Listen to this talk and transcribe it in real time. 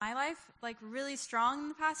life, like really strong in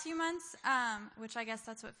the past few months, which I guess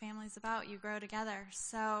that's what family's about. You grow together.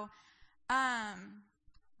 So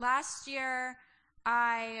last year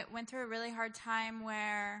I went through a really hard time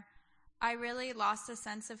where I really lost a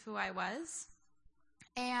sense of who I was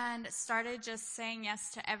and started just saying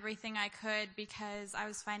yes to everything I could because I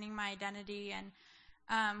was finding my identity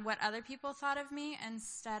and what other people thought of me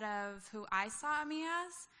instead of who I saw me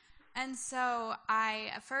as. And so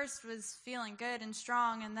I at first was feeling good and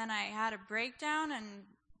strong, and then I had a breakdown and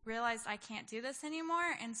realized I can't do this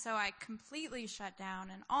anymore. And so I completely shut down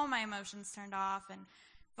and all my emotions turned off and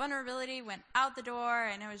vulnerability went out the door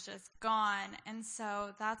and it was just gone. And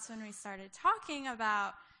so that's when we started talking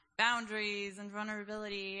about boundaries and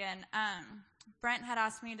vulnerability. And Brent had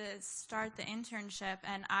asked me to start the internship,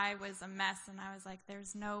 and I was a mess. And I was like,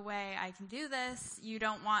 there's no way I can do this. You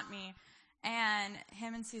don't want me. And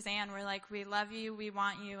him and Suzanne were like, we love you, we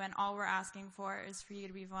want you, and all we're asking for is for you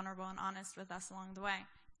to be vulnerable and honest with us along the way.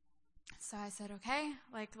 So I said, okay,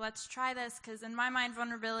 like, let's try this, because in my mind,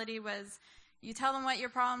 vulnerability was you tell them what your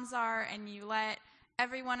problems are, and you let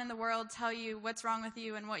everyone in the world tell you what's wrong with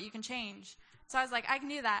you and what you can change. So I was like, I can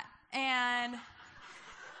do that. And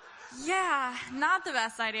yeah, not the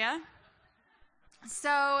best idea.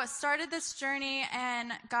 So started this journey,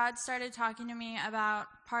 and God started talking to me about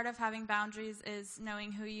part of having boundaries is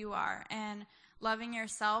knowing who you are and loving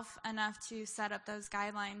yourself enough to set up those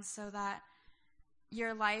guidelines so that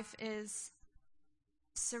your life is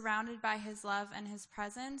surrounded by his love and his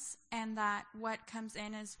presence, and that what comes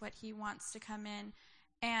in is what he wants to come in,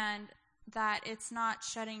 and that it's not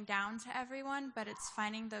shutting down to everyone, but it's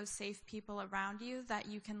finding those safe people around you that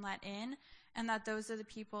you can let in, and that those are the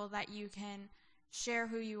people that you can share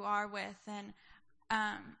who you are with. And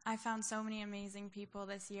I found so many amazing people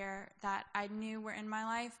this year that I knew were in my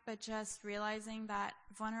life, but just realizing that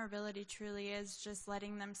vulnerability truly is just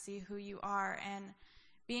letting them see who you are and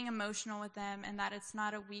being emotional with them, and that it's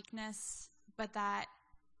not a weakness, but that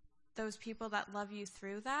those people that love you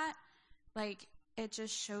through that, like, it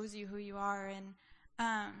just shows you who you are. And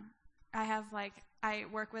I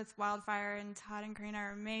work with Wildfire, and Todd and Karina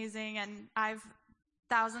are amazing, and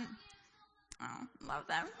love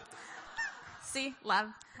them. See, love.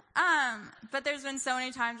 But there's been so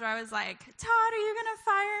many times where I was like, Todd, are you going to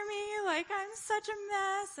fire me? Like, I'm such a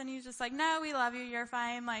mess. And he's just like, no, we love you. You're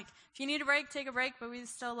fine. Like, if you need a break, take a break, but we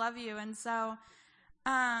still love you. And so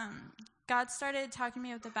God started talking to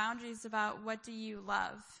me with the boundaries about what do you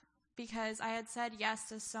love? Because I had said yes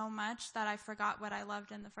to so much that I forgot what I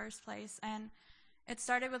loved in the first place. And it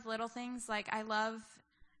started with little things like I love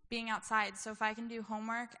being outside. So if I can do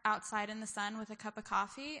homework outside in the sun with a cup of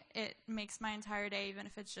coffee, it makes my entire day, even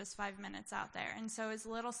if it's just 5 minutes out there. And so it's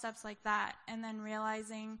little steps like that. And then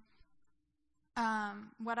realizing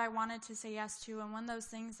what I wanted to say yes to. And one of those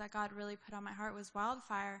things that God really put on my heart was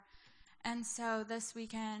Wildfire. And so this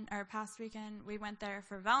weekend, or past weekend, we went there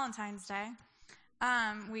for Valentine's Day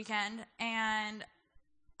weekend. And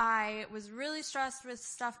I was really stressed with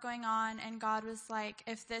stuff going on, and God was like,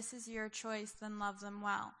 if this is your choice, then love them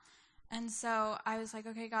well. And so I was like,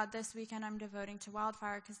 okay, God, this weekend I'm devoting to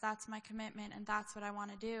Wildfire because that's my commitment and that's what I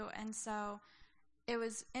want to do. And so it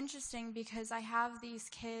was interesting because I have these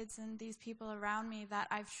kids and these people around me that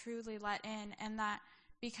I've truly let in, and that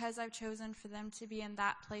because I've chosen for them to be in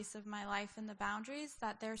that place of my life and the boundaries,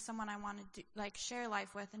 that there's someone I want to share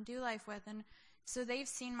life with and do life with. And so they've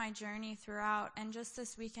seen my journey throughout. And just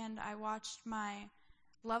this weekend, I watched my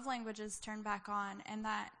love languages turn back on, and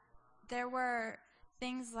that there were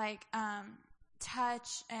things like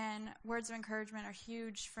touch and words of encouragement are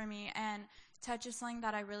huge for me. And touch is something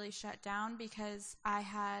that I really shut down because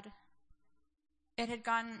it had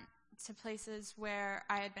gone to places where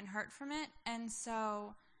I had been hurt from it. And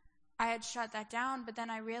so I had shut that down, but then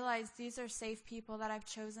I realized these are safe people that I've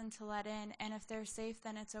chosen to let in. And if they're safe,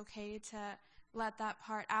 then it's okay to let that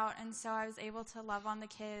part out. And so I was able to love on the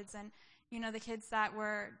kids, and, the kids that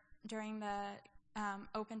were during the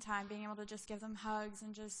open time, being able to just give them hugs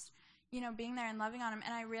and just, being there and loving on them.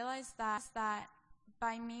 And I realized that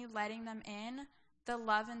by me letting them in, the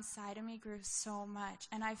love inside of me grew so much.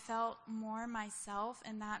 And I felt more myself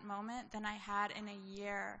in that moment than I had in a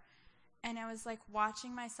year. And it was like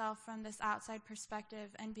watching myself from this outside perspective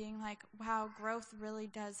and being like, wow, growth really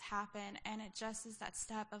does happen. And it just is that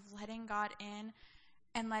step of letting God in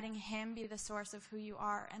and letting him be the source of who you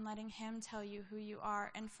are and letting him tell you who you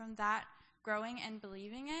are. And from that, growing and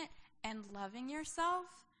believing it and loving yourself.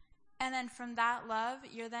 And then from that love,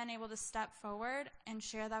 you're then able to step forward and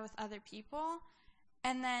share that with other people.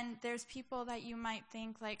 And then there's people that you might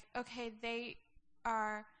think like, okay, they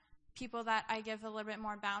are people that I give a little bit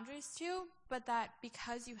more boundaries to, but that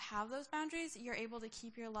because you have those boundaries, you're able to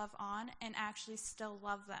keep your love on and actually still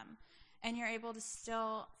love them. And you're able to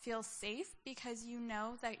still feel safe because you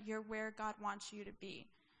know that you're where God wants you to be.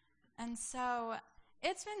 And so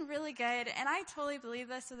it's been really good. And I totally believe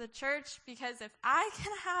this with the church, because if I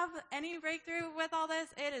can have any breakthrough with all this,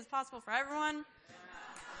 it is possible for everyone.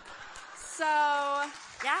 So,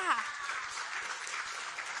 yeah.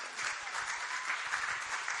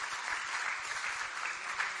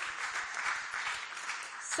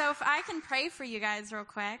 So if I can pray for you guys real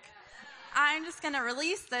quick. I'm just going to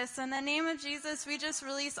release this. In the name of Jesus, we just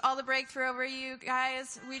release all the breakthrough over you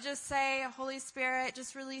guys. We just say, Holy Spirit,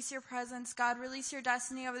 just release your presence, God. Release your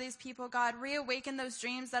destiny over these people, God. Reawaken those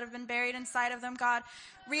dreams that have been buried inside of them, God.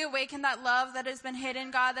 Reawaken that love that has been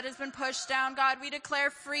hidden, God, that has been pushed down, God. We declare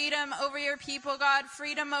freedom over your people, God.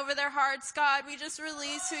 Freedom over their hearts, God. We just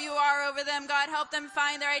release who you are over them, God. Help them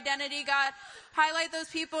find their identity, God. Highlight those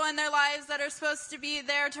people in their lives that are supposed to be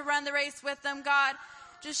there to run the race with them, God.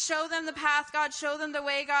 Just show them the path, God. Show them the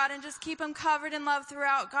way, God, and just keep them covered in love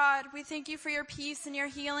throughout, God. We thank you for your peace and your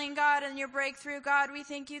healing, God, and your breakthrough, God. We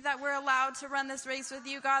thank you that we're allowed to run this race with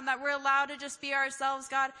you, God, that we're allowed to just be ourselves,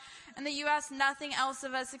 God, and that you ask nothing else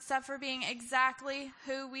of us except for being exactly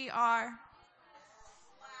who we are.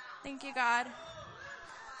 Thank you, God.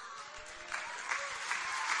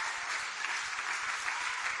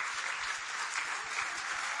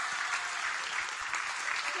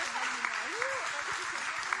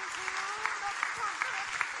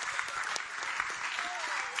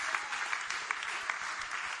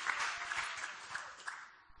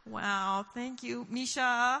 Wow, thank you,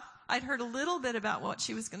 Misha. I'd heard a little bit about what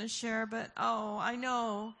she was going to share, but I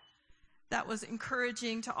know that was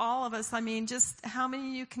encouraging to all of us. I mean, just how many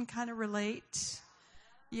of you can kind of relate?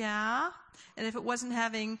 Yeah? And if it wasn't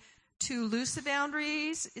having too loose of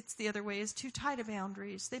boundaries, it's the other way, is too tight of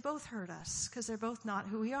boundaries. They both hurt us because they're both not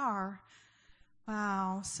who we are.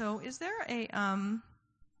 Wow. So is there a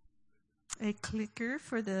clicker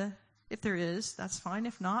for the, if there is, that's fine.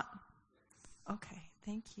 If not, okay.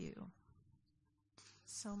 Thank you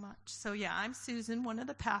so much. So yeah, I'm Susan, one of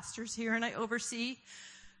the pastors here, and I oversee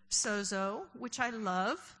Sozo, which I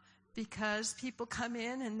love because people come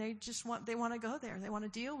in and they want to go there. They want to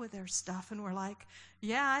deal with their stuff. And we're like,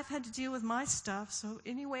 yeah, I've had to deal with my stuff. So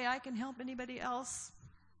any way I can help anybody else,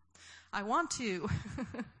 I want to.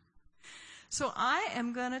 So I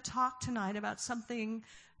am going to talk tonight about something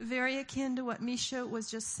very akin to what Misha was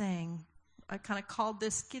just saying. I kind of called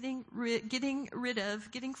this getting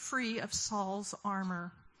free of Saul's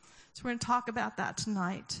armor. So we're going to talk about that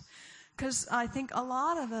tonight. Because I think a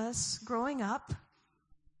lot of us growing up,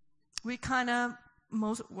 we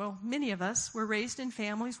many of us were raised in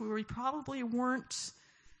families where we probably weren't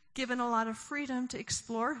given a lot of freedom to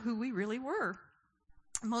explore who we really were.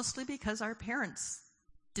 Mostly because our parents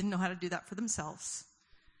didn't know how to do that for themselves.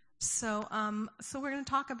 So we're going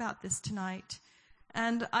to talk about this tonight.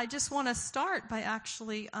 And I just want to start by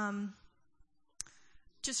actually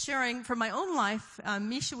just sharing from my own life.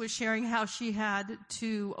 Misha was sharing how she had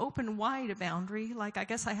to open wide a boundary. Like, I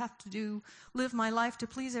guess I have to live my life to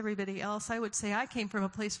please everybody else. I would say I came from a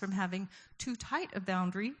place from having too tight a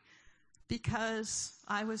boundary because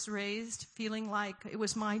I was raised feeling like it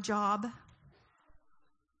was my job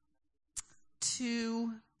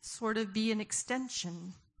to sort of be an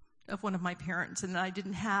extension of one of my parents, and I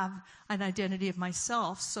didn't have an identity of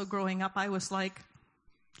myself. So growing up, I was like,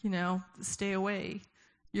 stay away.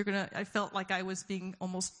 I felt like I was being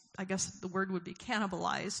almost, I guess the word would be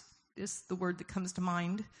cannibalized, is the word that comes to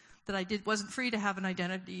mind, that I wasn't free to have an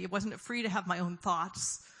identity. It wasn't free to have my own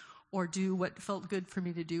thoughts or do what felt good for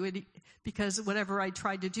me to do, because whatever I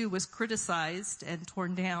tried to do was criticized and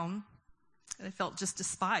torn down, and I felt just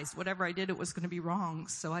despised. Whatever I did, it was going to be wrong.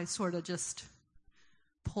 So I sort of just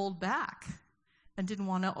pulled back and didn't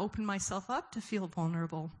want to open myself up to feel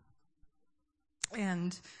vulnerable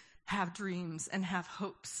and have dreams and have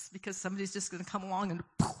hopes, because somebody's just going to come along and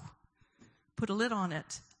put a lid on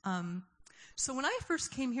it. So when I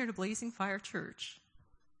first came here to Blazing Fire Church,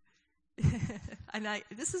 and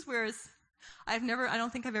this is where I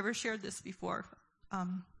don't think I've ever shared this before.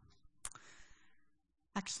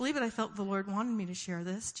 Actually, but I felt the Lord wanted me to share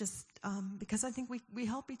this just because I think we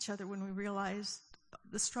help each other when we realize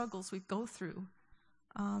the struggles we go through.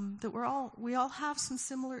 That we all have some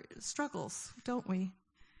similar struggles, don't we?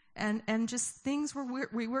 And just things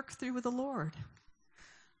we work through with the Lord.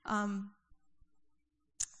 One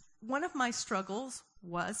of my struggles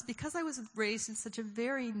was because I was raised in such a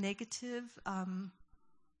very negative, kind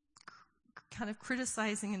of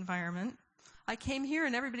criticizing environment. I came here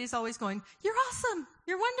and everybody's always going, "You're awesome,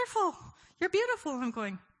 you're wonderful, you're beautiful." And I'm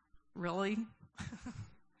going, really?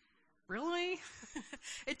 Really?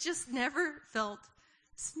 It just never felt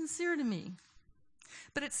sincere to me.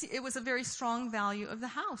 But it was a very strong value of the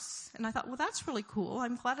house. And I thought, well, that's really cool.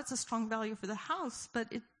 I'm glad it's a strong value for the house, but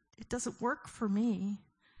it doesn't work for me.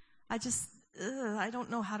 I don't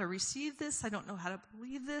know how to receive this. I don't know how to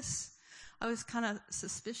believe this. I was kind of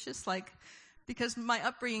suspicious, because my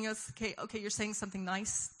upbringing was, okay, you're saying something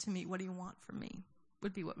nice to me. What do you want from me?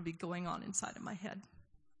 Would be what would be going on inside of my head.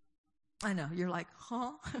 I know, you're like,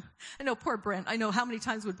 huh? I know, poor Brent. I know how many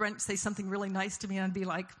times would Brent say something really nice to me and I'd be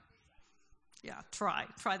like, yeah, try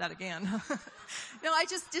that again. No, I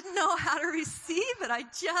just didn't know how to receive it. I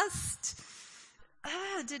just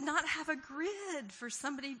did not have a grid for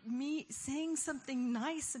me saying something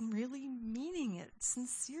nice and really meaning it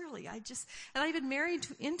sincerely. And I'd been married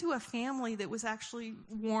into a family that was actually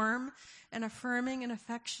warm and affirming and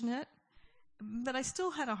affectionate, but I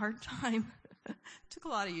still had a hard time. It took a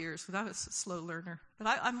lot of years because I was a slow learner,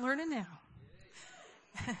 but I'm learning now.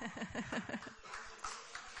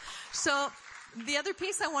 So the other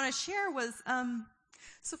piece I want to share was,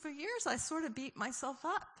 so for years I sort of beat myself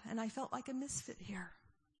up, and I felt like a misfit here.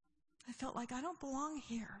 I felt like I don't belong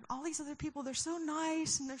here. All these other people, they're so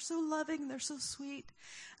nice, and they're so loving, and they're so sweet.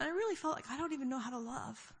 And I really felt like I don't even know how to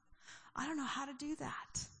love. I don't know how to do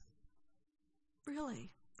that.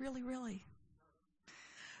 Really, really, really.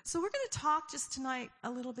 So we're going to talk just tonight a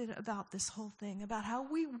little bit about this whole thing, about how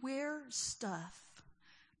we wear stuff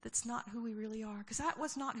that's not who we really are, because that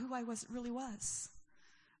was not who I really was.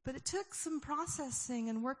 But it took some processing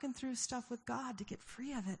and working through stuff with God to get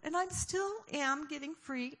free of it. And I still am getting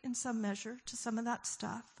free in some measure to some of that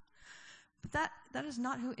stuff. But that is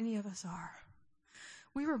not who any of us are.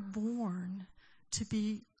 We were born to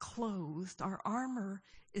be clothed. Our armor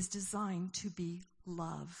is designed to be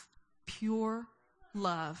love, pure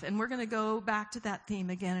love. And we're going to go back to that theme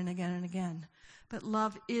again and again and again. But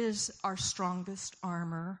love is our strongest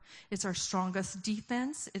armor. It's our strongest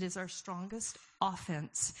defense. It is our strongest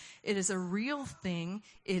offense. It is a real thing.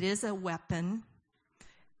 It is a weapon.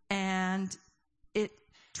 And it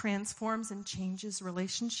transforms and changes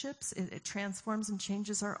relationships. It transforms and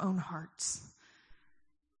changes our own hearts.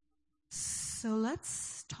 So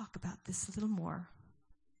let's talk about this a little more.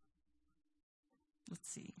 Let's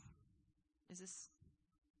see. Is this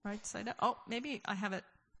right side up? Oh, maybe I have it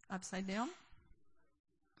upside down.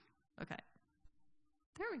 Okay.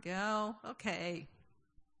 There we go. Okay.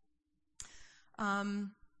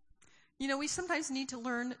 We sometimes need to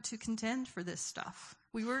learn to contend for this stuff.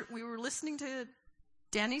 We were listening to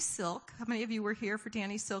Danny Silk. How many of you were here for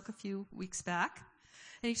Danny Silk a few weeks back?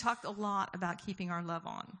 And he talked a lot about keeping our love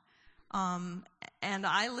on. And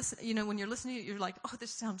I listen, when you're listening, you're like, oh,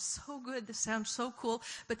 this sounds so good. This sounds so cool.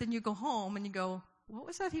 But then you go home and you go, what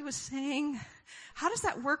was that he was saying? How does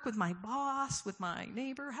that work with my boss, with my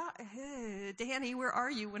neighbor? Danny, where are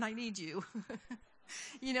you when I need you?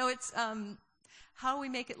 It's how do we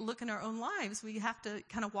make it look in our own lives? We have to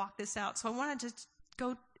kind of walk this out. So I wanted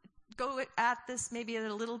to go at this maybe at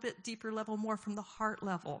a little bit deeper level, more from the heart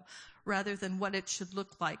level, rather than what it should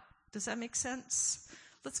look like. Does that make sense?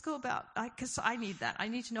 Let's go about, because I need that. I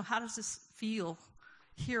need to know, how does this feel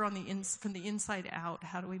here from the inside out?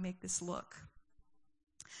 How do we make this look?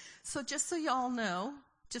 So just so you all know,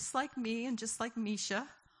 just like me and just like Misha,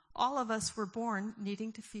 all of us were born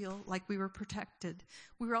needing to feel like we were protected.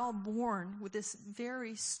 We were all born with this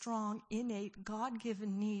very strong, innate,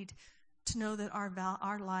 God-given need to know that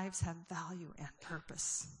our lives have value and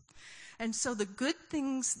purpose. And so the good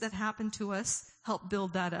things that happen to us help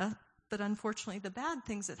build that up, but unfortunately the bad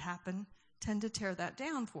things that happen tend to tear that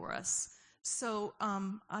down for us. So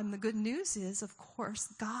the good news is, of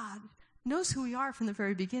course, God knows who we are from the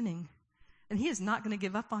very beginning. And he is not going to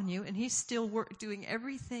give up on you. And he's still doing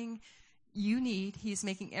everything you need. He's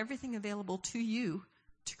making everything available to you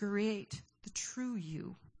to create the true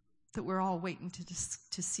you that we're all waiting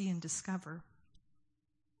to see and discover.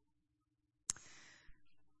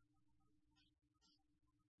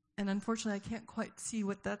 And unfortunately, I can't quite see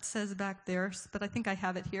what that says back there, but I think I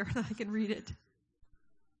have it here. I can read it.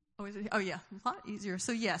 Oh, is it? Oh, yeah, a lot easier.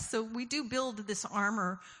 So, yes, so we do build this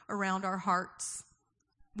armor around our hearts.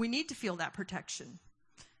 We need to feel that protection.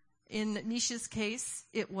 In Misha's case,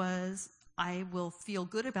 it was, I will feel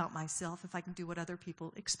good about myself if I can do what other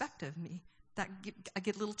people expect of me. I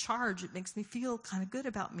get a little charge. It makes me feel kind of good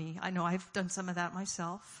about me. I know I've done some of that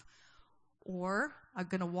myself. Or I'm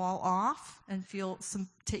going to wall off and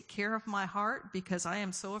take care of my heart because I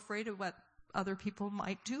am so afraid of what other people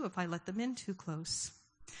might do if I let them in too close.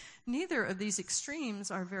 Neither of these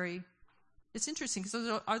extremes are it's interesting because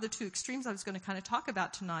those are the two extremes I was going to kind of talk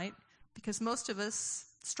about tonight, because most of us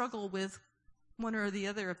struggle with one or the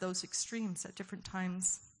other of those extremes at different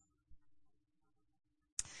times.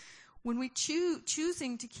 When we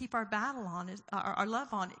choosing to keep our battle on, our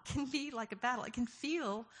love on, it can be like a battle. It can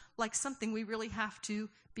feel like something we really have to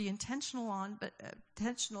be intentional on, but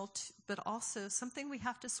also something we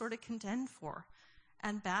have to sort of contend for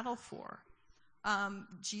and battle for.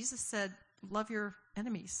 Jesus said, "Love your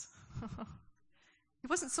enemies." He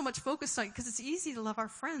wasn't so much focused on it because it's easy to love our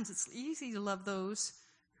friends. It's easy to love those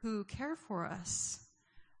who care for us.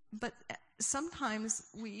 But sometimes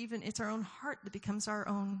it's our own heart that becomes our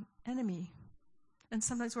own enemy. And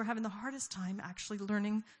sometimes we're having the hardest time actually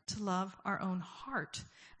learning to love our own heart.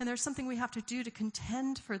 And there's something we have to do to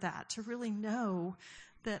contend for that, to really know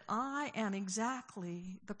that I am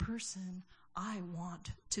exactly the person I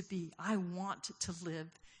want to be. I want to live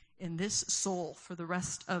in this soul for the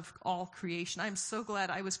rest of all creation. I'm so glad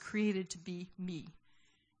I was created to be me.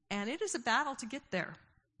 And it is a battle to get there.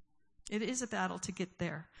 It is a battle to get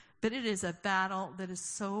there. But it is a battle that is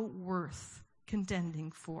so worth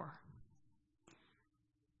contending for.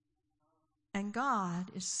 And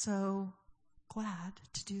God is so glad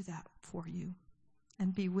to do that for you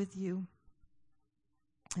and be with you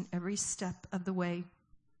in every step of the way.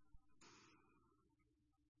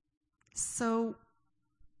 So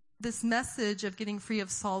this message of getting free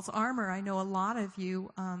of Saul's armor, I know a lot of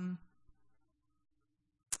you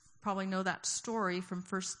probably know that story from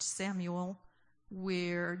 1 Samuel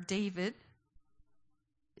where David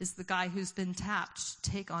is the guy who's been tapped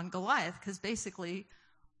to take on Goliath, because basically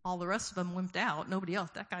all the rest of them wimped out. Nobody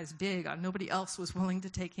else, that guy's big, nobody else was willing to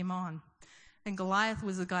take him on. And Goliath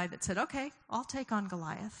was the guy that said, "Okay, I'll take on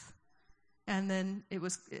Goliath." And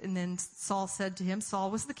then Saul said to him,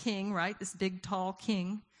 Saul was the king, right? This big, tall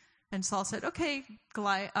king. And Saul said, "Okay,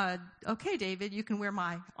 okay, David, you can wear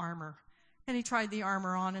my armor." And he tried the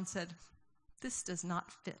armor on and said, "This does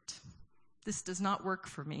not fit. This does not work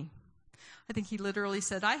for me." I think he literally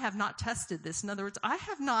said, "I have not tested this." In other words, I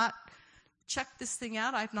have not checked this thing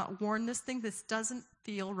out. I've not worn this thing. This doesn't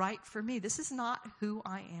feel right for me. This is not who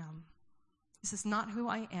I am. This is not who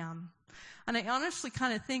I am. And I honestly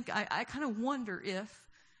kind of think, I kind of wonder if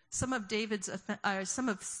some of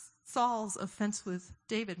Saul's offense with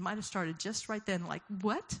David might have started just right then. Like,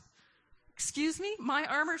 what? Excuse me? My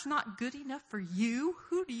armor's not good enough for you?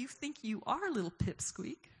 Who do you think you are, little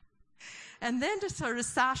pipsqueak? And then to sort of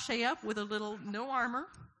sashay up with a little no armor,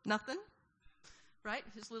 nothing, right?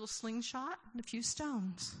 His little slingshot and a few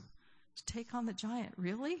stones to take on the giant.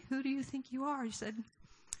 Really? Who do you think you are? He said,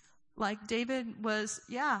 like David was,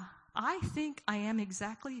 "Yeah, I think I am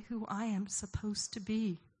exactly who I am supposed to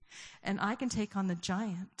be. And I can take on the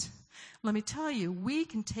giant." Let me tell you, we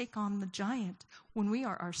can take on the giant when we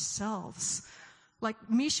are ourselves. Like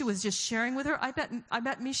Misha was just sharing with her, I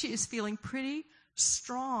bet Misha is feeling pretty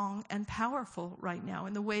strong and powerful right now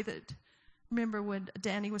in the way that, remember when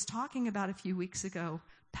Danny was talking about a few weeks ago,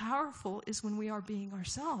 powerful is when we are being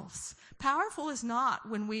ourselves. Powerful is not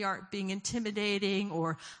when we are being intimidating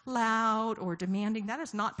or loud or demanding. That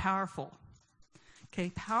is not powerful. Okay,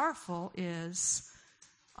 powerful is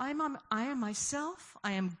I am myself.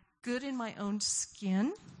 I am good in my own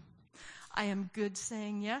skin. I am good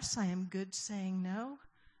saying yes. I am good saying no.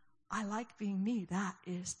 I like being me. That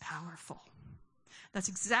is powerful. That's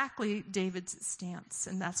exactly David's stance.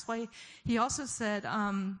 And that's why he also said,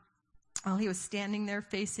 while he was standing there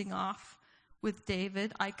facing off with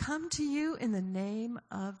David, "I come to you in the name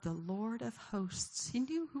of the Lord of hosts." He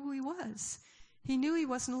knew who he was. He knew he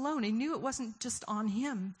wasn't alone. He knew it wasn't just on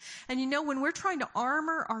him. And you know, when we're trying to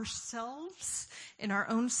armor ourselves in our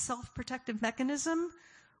own self-protective mechanism,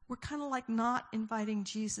 we're kind of like not inviting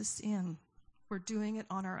Jesus in. We're doing it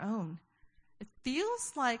on our own. It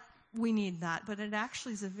feels like we need that, but it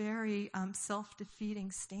actually is a very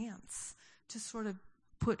self-defeating stance to sort of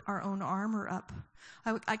put our own armor up.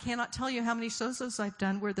 I cannot tell you how many sosos I've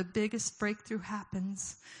done where the biggest breakthrough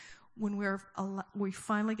happens when we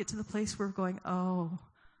finally get to the place where we're going, "Oh,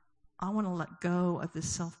 I want to let go of this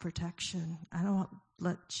self-protection. I don't want to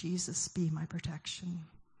let Jesus be my protection."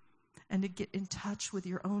 And to get in touch with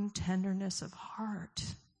your own tenderness of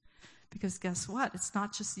heart. Because guess what? It's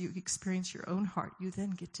not just that you experience your own heart. You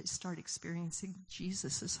then get to start experiencing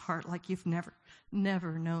Jesus' heart like you've never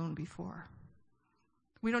known before.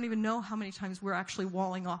 We don't even know how many times we're actually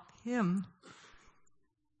walling off him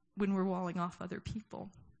when we're walling off other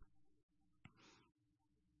people.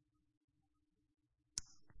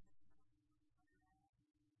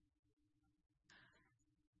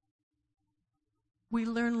 We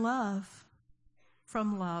learn love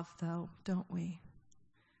from love, though, don't we?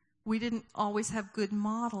 We didn't always have good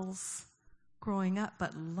models growing up,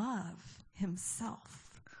 but love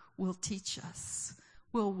himself will teach us,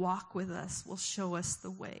 will walk with us, will show us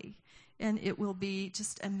the way. And it will be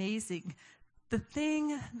just amazing. The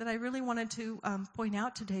thing that I really wanted to point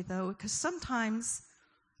out today, though, because sometimes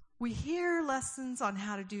we hear lessons on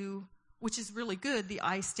how to do, which is really good, the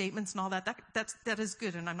I statements and all that. That is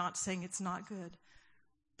good, and I'm not saying it's not good.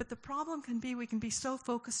 But the problem can be we can be so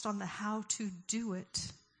focused on the how to do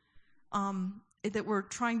it that we're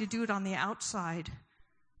trying to do it on the outside,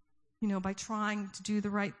 by trying to do the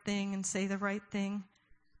right thing and say the right thing.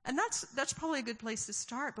 And that's probably a good place to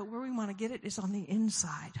start, but where we want to get it is on the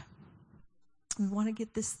inside. We want to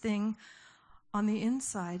get this thing on the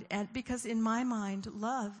inside. And because in my mind,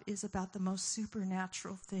 love is about the most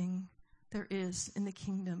supernatural thing there is in the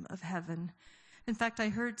kingdom of heaven. In fact, I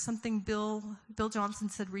heard something Bill Johnson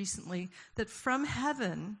said recently, that from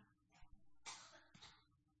heaven,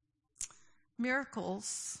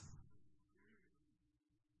 miracles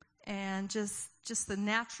and just the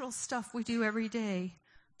natural stuff we do every day,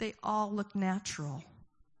 they all look natural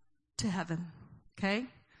to heaven, okay?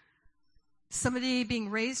 Somebody being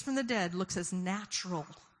raised from the dead looks as natural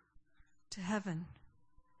to heaven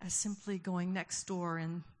as simply going next door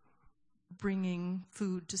and bringing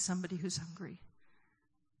food to somebody who's hungry.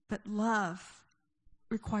 But love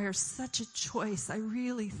requires such a choice. I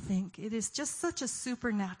really think it is just such a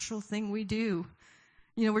supernatural thing we do.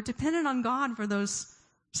 We're dependent on God for those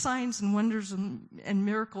signs and wonders and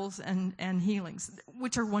miracles and healings,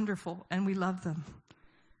 which are wonderful, and we love them.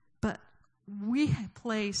 But we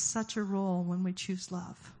play such a role when we choose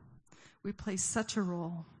love. We play such a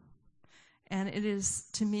role. And it is,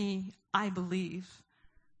 to me, I believe,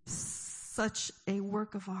 such a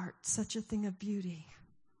work of art, such a thing of beauty,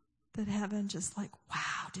 that heaven just like,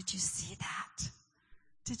 wow, did you see that?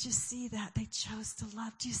 Did you see that? They chose to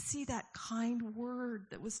love. Do you see that kind word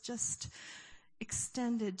that was just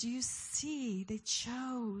extended? Do you see they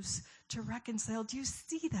chose to reconcile? Do you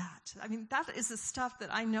see that? I mean, that is the stuff that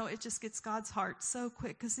I know it just gets God's heart so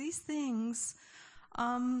quick, because these things,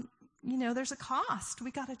 there's a cost.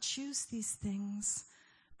 We got to choose these things,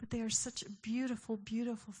 but they are such beautiful,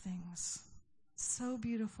 beautiful things. So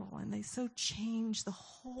beautiful, and they so change the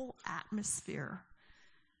whole atmosphere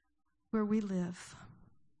where we live.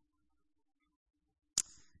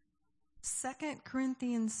 2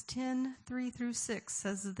 Corinthians 10:3-6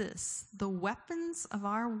 says this: the weapons of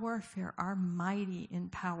our warfare are mighty in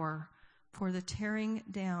power for the tearing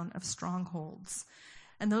down of strongholds.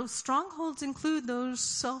 And those strongholds include those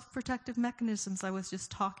self-protective mechanisms I was just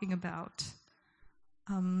talking about.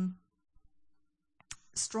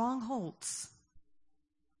 Strongholds,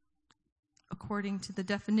 according to the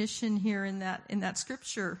definition here in that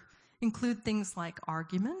scripture, include things like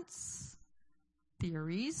arguments,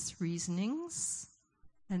 theories, reasonings,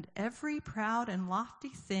 and every proud and lofty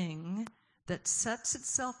thing that sets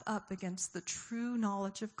itself up against the true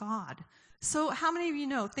knowledge of God. So how many of you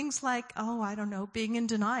know things like, being in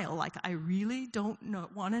denial, like I really don't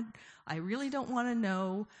want to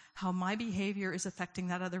know how my behavior is affecting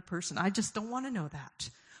that other person. I just don't want to know that.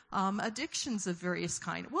 Addictions of various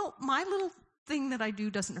kind. Well, my little thing that I do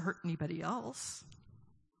doesn't hurt anybody else.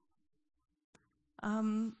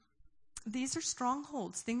 These are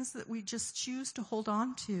strongholds, things that we just choose to hold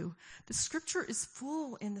on to. The scripture is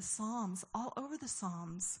full in the Psalms, all over the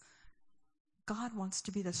Psalms. God wants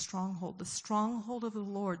to be the stronghold of the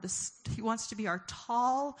Lord. He wants to be our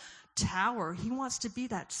tall tower. He wants to be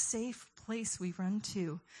that safe place we run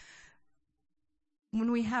to.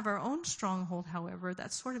 When we have our own stronghold, however,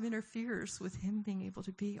 that sort of interferes with him being able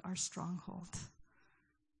to be our stronghold.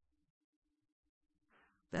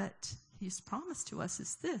 But his promise to us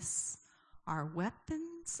is this: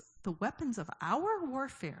 the weapons of our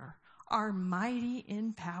warfare are mighty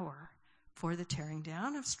in power for the tearing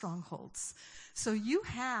down of strongholds. So you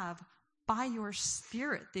have, by your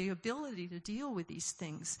spirit, the ability to deal with these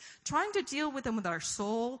things. Trying to deal with them with our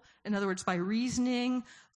soul, in other words, by reasoning,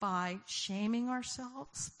 by shaming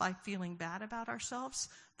ourselves, by feeling bad about ourselves,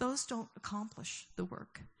 those don't accomplish the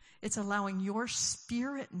work. It's allowing your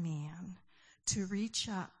spirit man to reach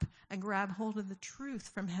up and grab hold of the truth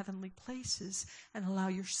from heavenly places and allow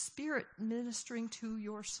your spirit ministering to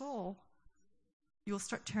your soul. You'll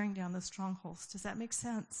start tearing down the strongholds. Does that make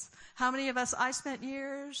sense? How many of us, I spent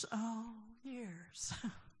years,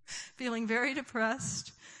 feeling very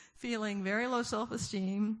depressed, feeling very low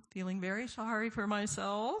self-esteem, feeling very sorry for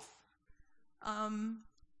myself.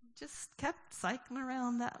 Just kept cycling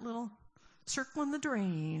around that little circling the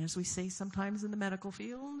drain, as we say sometimes in the medical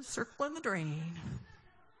field, circling the drain.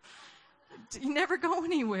 You never go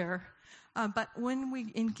anywhere. But when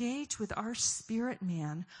we engage with our spirit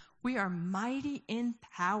man, We are mighty in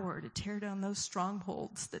power to tear down those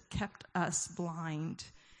strongholds that kept us blind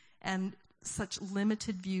and such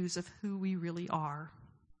limited views of who we really are.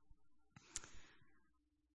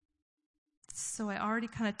 So I already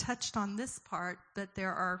kind of touched on this part, but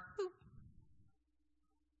there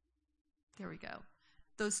we go.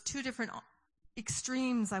 Those two different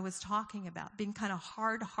extremes I was talking about, being kind of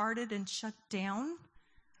hard-hearted and shut down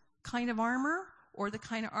kind of armor, or the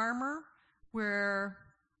kind of armor where,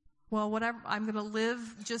 well, whatever, I'm going to live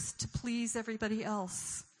just to please everybody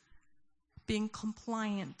else, being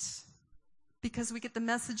compliant. Because we get the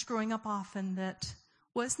message growing up often that,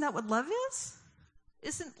 well, isn't that what love is?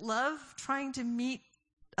 Isn't love trying to meet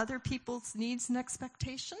other people's needs and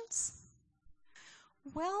expectations?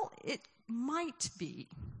 Well, it might be,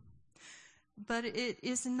 but it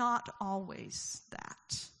is not always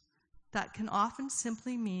that. That can often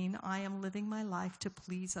simply mean I am living my life to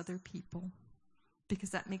please other people, because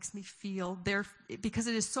that makes me feel because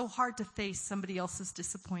it is so hard to face somebody else's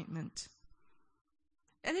disappointment.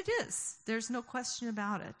 And it is. There's no question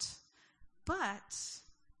about it. But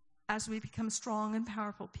as we become strong and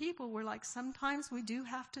powerful people, we're like, sometimes we do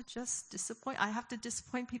have to just disappoint. I have to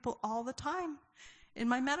disappoint people all the time. In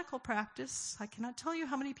my medical practice, I cannot tell you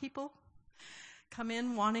how many people come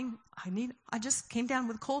in wanting, I just came down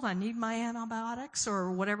with a cold, I need my antibiotics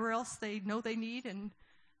or whatever else they know they need, and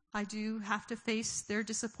I do have to face their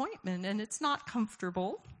disappointment, and it's not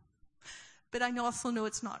comfortable, but I also know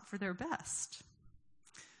it's not for their best.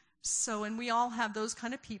 So, and we all have those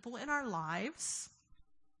kind of people in our lives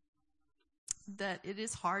that it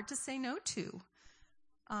is hard to say no to.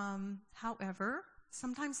 However,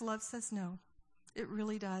 sometimes love says no. It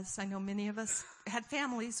really does. I know many of us had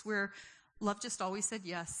families where love just always said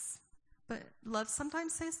yes. But love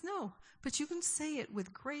sometimes says no. But you can say it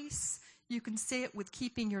with grace. You can say it with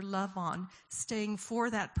keeping your love on, staying for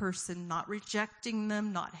that person, not rejecting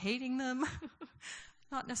them, not hating them,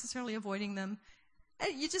 not necessarily avoiding them.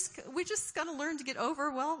 And we just got to learn to get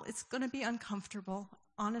over, well, it's going to be uncomfortable,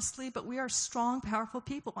 honestly, but we are strong, powerful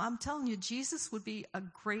people. I'm telling you, Jesus would be a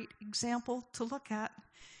great example to look at.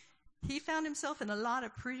 He found himself in a lot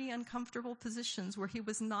of pretty uncomfortable positions where he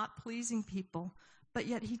was not pleasing people, but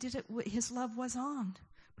yet he did it, his love was on.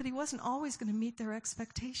 But he wasn't always going to meet their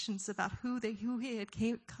expectations about who he had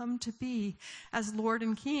come to be as Lord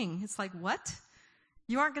and King. It's like, what?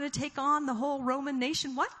 You aren't going to take on the whole Roman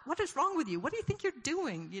nation? What? What is wrong with you? What do you think you're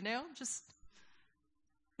doing?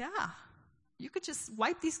 You could just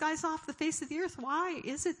wipe these guys off the face of the earth. Why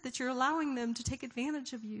is it that you're allowing them to take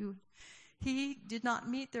advantage of you? He did not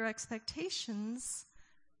meet their expectations,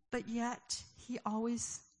 but yet he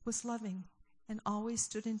always was loving and always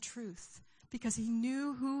stood in truth because he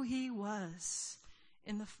knew who he was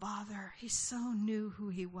in the Father. He so knew who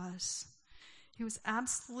he was. He was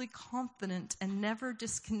absolutely confident and never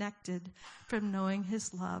disconnected from knowing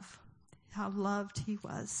his love, how loved he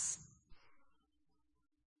was.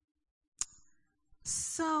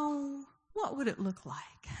 So, what would it look like?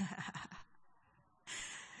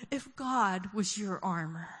 If God was your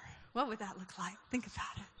armor, what would that look like? Think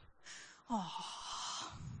about it.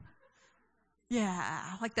 Oh,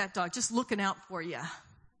 yeah, like that dog, just looking out for you.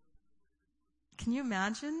 Can you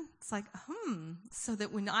imagine? It's like, so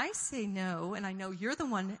that when I say no, and I know you're the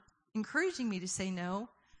one encouraging me to say no,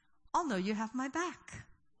 I'll know you have my back.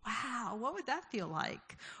 Wow, what would that feel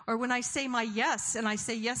like? Or when I say my yes, and I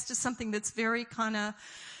say yes to something that's very kind of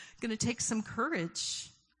going to take some courage,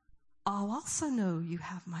 I'll also know you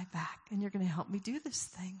have my back, and you're going to help me do this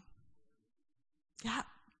thing. Yeah,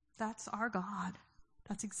 that's our God.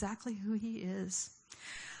 That's exactly who he is.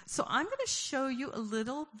 So I'm going to show you a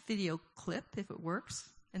little video clip, if it works.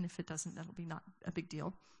 And if it doesn't, that'll be not a big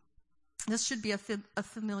deal. This should be a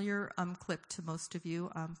familiar clip to most of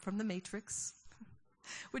you from The Matrix,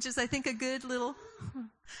 which is, I think, a good little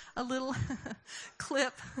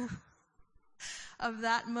clip of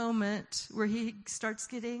that moment where he starts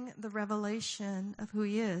getting the revelation of who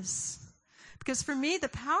he is. Because for me, the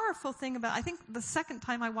powerful thing about, I think the second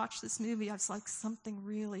time I watched this movie, I was like, something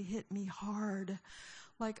really hit me hard.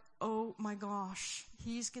 Like, oh my gosh,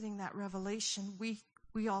 he's getting that revelation.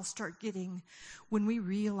 We all start getting when we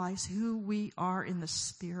realize who we are in the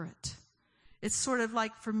Spirit. It's sort of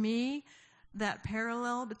like, for me, that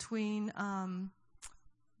parallel between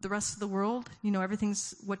the rest of the world.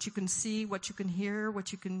 Everything's what you can see, what you can hear,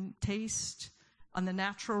 what you can taste on the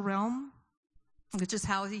natural realm, which is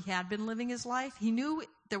how he had been living his life. He knew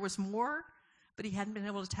there was more, but he hadn't been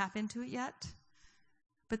able to tap into it yet.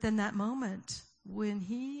 But then that moment when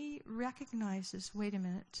he recognizes, wait a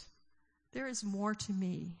minute, there is more to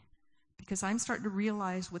me, because I'm starting to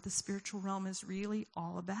realize what the spiritual realm is really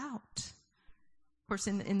all about. Of course,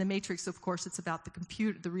 in the Matrix, of course, it's about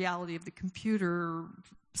the reality of the computer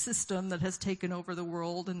system that has taken over the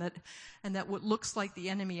world, and that what looks like the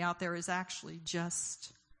enemy out there is actually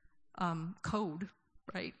just code,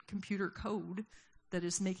 right? Computer code that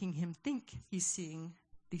is making him think he's seeing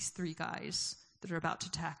these three guys that are about to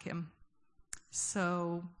attack him.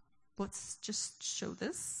 So let's just show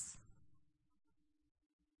this.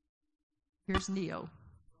 Here's Neo.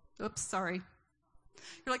 Oops, sorry.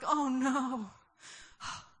 You're like, oh no.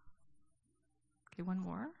 Okay, one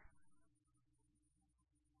more.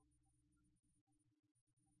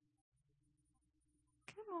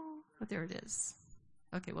 Come on. Oh, there it is.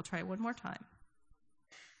 Okay, we'll try it one more time.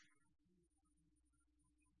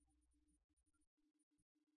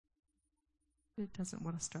 It doesn't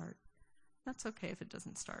want to start. That's okay if it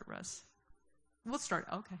doesn't start, Russ. We'll start.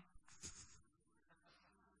 Okay.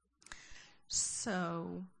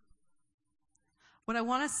 So, what I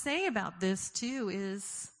want to say about this, too,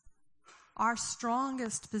 is our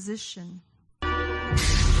strongest position.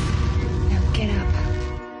 Now get up.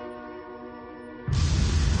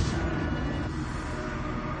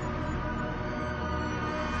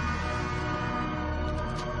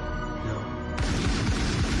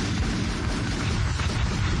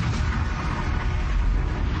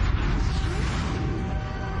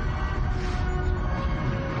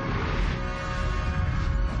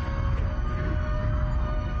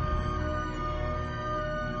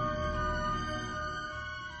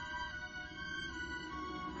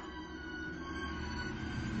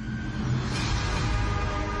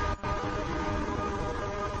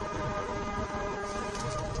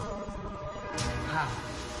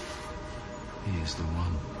 He is the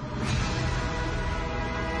one.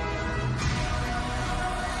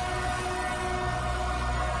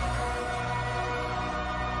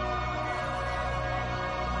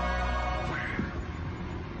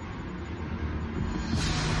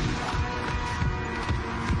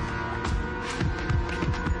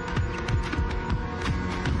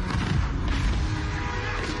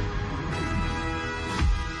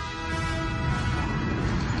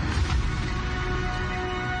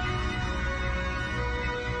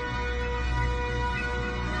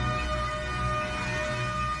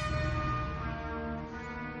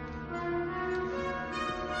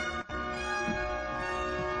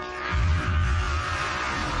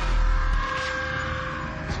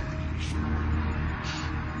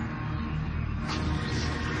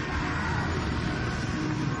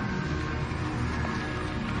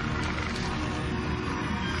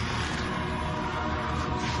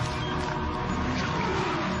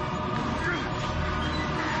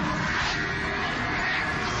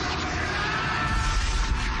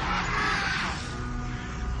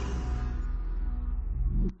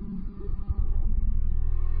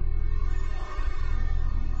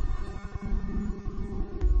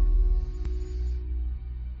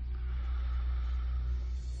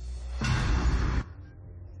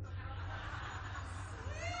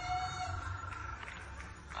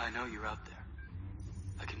 I know you're out there.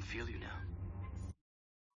 I can feel you now.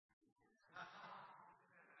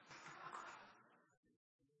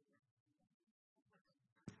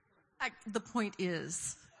 The point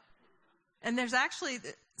is, and there's actually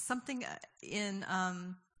something in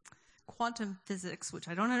quantum physics, which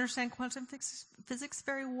I don't understand quantum physics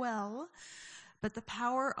very well, but the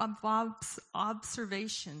power of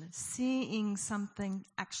observation, seeing something,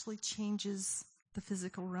 actually changes the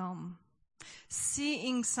physical realm.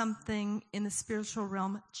 Seeing something in the spiritual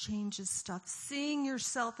realm changes stuff. Seeing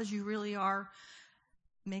yourself as you really are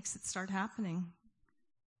makes it start happening.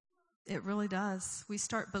 It really does. We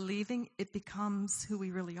start believing, it becomes who we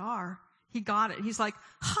really are. He got it. He's like,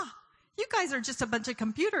 you guys are just a bunch of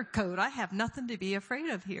computer code. I have nothing to be afraid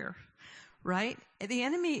of here, right? The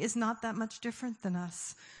enemy is not that much different than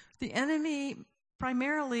us. The enemy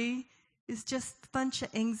primarily is just a bunch of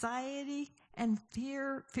anxiety and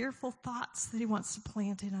fearful thoughts that he wants to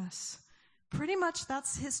plant in us. Pretty much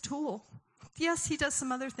that's his tool. Yes, he does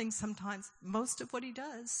some other things sometimes. Most of what he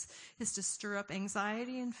does is to stir up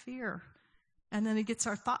anxiety and fear. And then he gets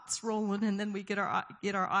our thoughts rolling, and then we get our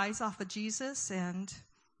eyes off of Jesus, and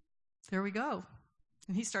there we go.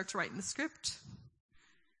 And he starts writing the script.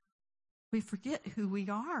 We forget who we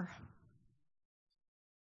are.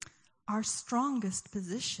 Our strongest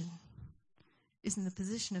position is in the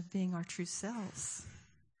position of being our true selves.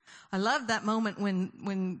 I love that moment when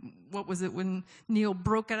Neil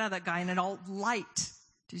broke out of that guy and it all light.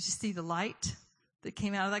 Did you see the light that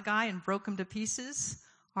came out of that guy and broke him to pieces?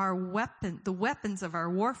 The weapons of our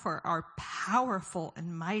warfare are powerful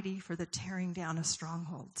and mighty for the tearing down of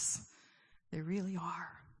strongholds. They really are.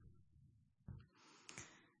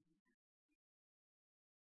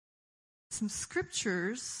 Some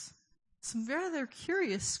scriptures, some rather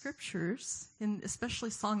curious scriptures, in especially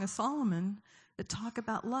Song of Solomon, that talk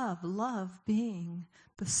about love. Love being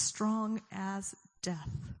the strong as death.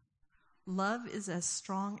 Love is as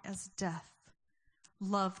strong as death.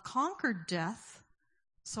 Love conquered death,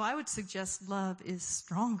 so I would suggest love is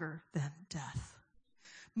stronger than death.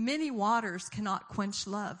 Many waters cannot quench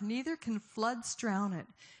love, neither can floods drown it.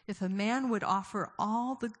 If a man would offer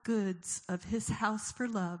all the goods of his house for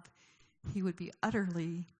love, he would be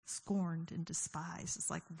utterly scorned and despised. It's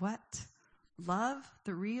like, what? Love,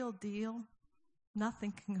 the real deal?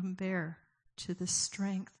 Nothing can compare to the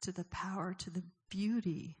strength, to the power, to the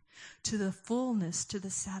beauty, to the fullness, to the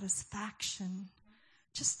satisfaction.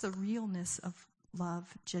 Just the realness of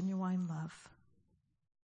love, genuine love.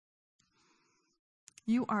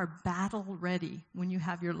 You are battle ready when you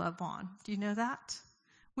have your love on. Do you know that?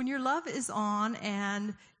 When your love is on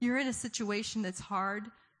and you're in a situation that's hard,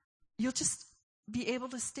 you'll just be able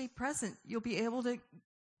to stay present. You'll be able to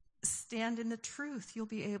stand in the truth. You'll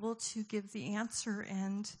be able to give the answer,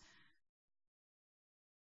 and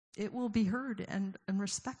it will be heard and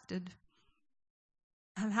respected.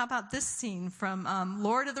 And how about this scene from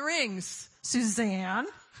Lord of the Rings, Suzanne?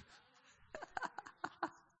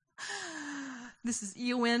 This is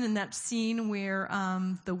Eowyn in that scene where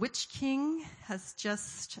the Witch King has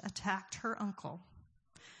just attacked her uncle.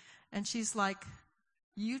 And she's like,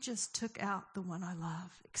 you just took out the one I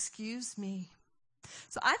love. Excuse me.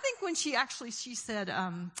 So I think when she said,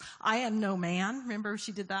 I am no man. Remember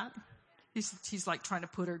she did that? He's like trying to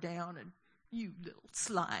put her down, and you little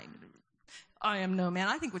slime. I am no man.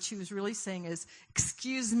 I think what she was really saying is,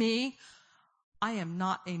 excuse me, I am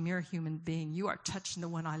not a mere human being. You are touching the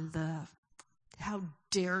one I love. How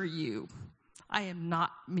dare you? I am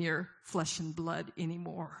not mere flesh and blood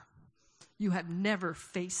anymore. You have never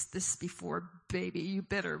faced this before, baby. You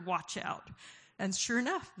better watch out. And sure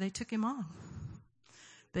enough, they took him on.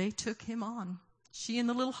 They took him on. She and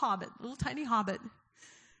the little hobbit, little tiny hobbit,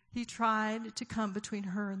 he tried to come between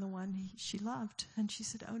her and the one she loved. And she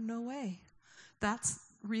said, oh, no way. That's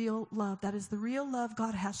real love. That is the real love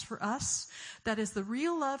God has for us. That is the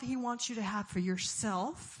real love he wants you to have for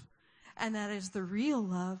yourself. And that is the real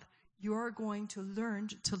love you're going to learn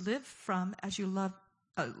to live from as you love,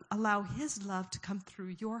 allow his love to come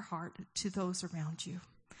through your heart to those around you.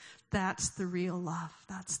 That's the real love.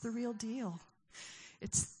 That's the real deal.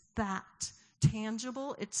 It's that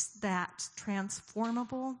tangible. It's that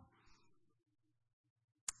transformable.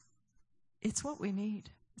 It's what we need.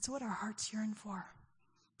 It's what our hearts yearn for.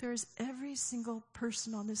 There's every single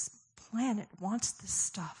person on this planet wants this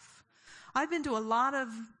stuff. I've been to a lot of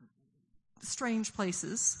strange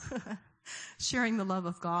places sharing the love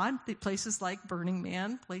of God. Places like Burning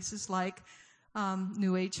Man, places like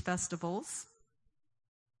New Age festivals,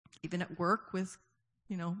 even at work with,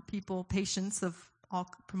 people, patients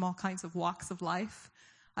from all kinds of walks of life.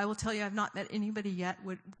 I will tell you, I've not met anybody yet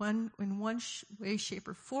in one way, shape,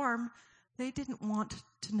 or form, they didn't want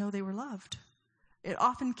to know they were loved. It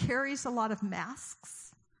often carries a lot of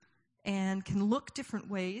masks and can look different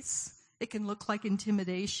ways. It can look like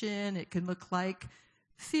intimidation. It can look like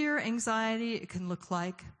fear, anxiety. It can look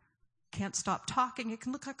like can't stop talking. It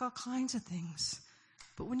can look like all kinds of things.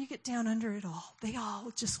 But when you get down under it all, they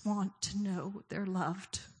all just want to know they're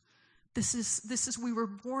loved. This is we were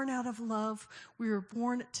born out of love. We were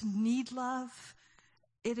born to need love.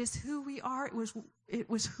 It is who we are. It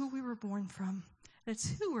was who we were born from. It's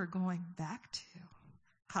who we're going back to.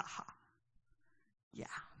 Ha ha. Yeah.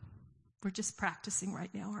 We're just practicing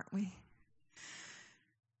right now, aren't we?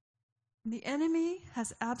 The enemy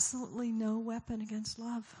has absolutely no weapon against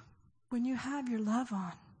love. When you have your love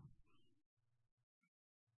on,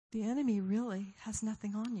 the enemy really has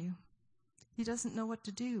nothing on you. He doesn't know what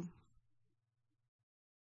to do.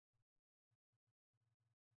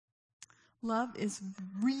 Love is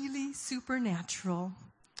really supernatural.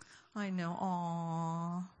 I know.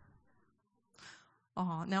 Aww.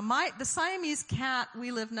 Now, the Siamese cat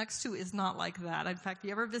we live next to is not like that. In fact, if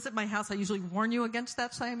you ever visit my house, I usually warn you against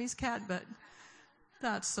that Siamese cat, but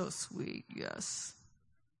that's so sweet, yes.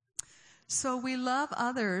 So we love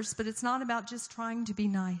others, but it's not about just trying to be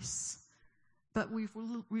nice. But we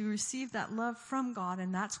receive that love from God,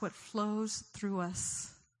 and that's what flows through us.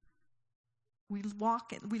 We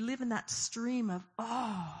live in that stream of,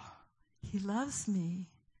 he loves me.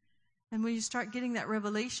 And when you start getting that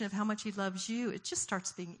revelation of how much he loves you, it just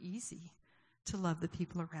starts being easy to love the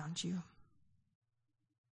people around you.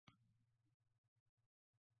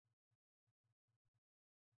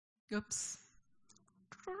 Oops.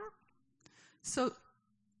 So,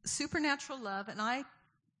 supernatural love, and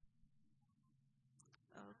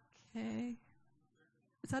okay.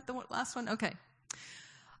 Is that the last one? Okay.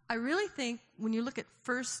 I really think when you look at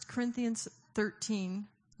 1 Corinthians 13,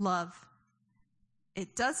 love,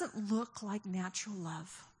 it doesn't look like natural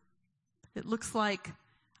love. It looks like,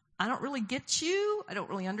 I don't really get you. I don't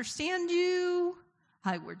really understand you.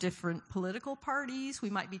 We're different political parties. We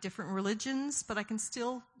might be different religions, but I can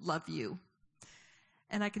still love you.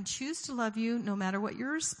 And I can choose to love you no matter what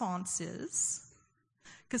your response is.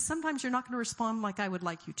 Because sometimes you're not going to respond like I would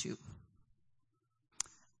like you to.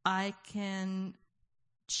 I can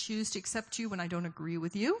choose to accept you when I don't agree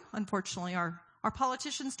with you. Unfortunately, our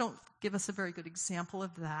politicians don't give us a very good example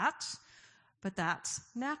of that. But that's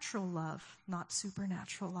natural love, not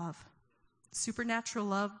supernatural love. Supernatural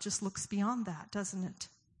love just looks beyond that, doesn't it?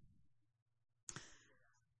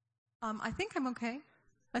 I think I'm okay.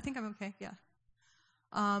 Yeah.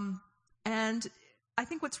 And I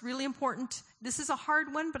think what's really important, this is a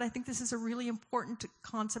hard one, but I think this is a really important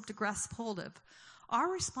concept to grasp hold of. Our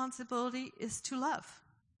responsibility is to love.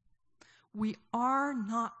 We are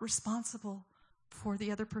not responsible for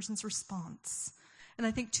the other person's response. And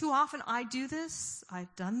I think too often I do this,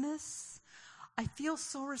 I've done this, I feel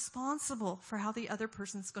so responsible for how the other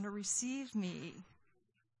person's going to receive me.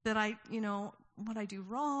 That what I do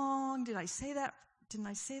wrong, didn't I say that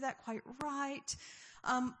quite right?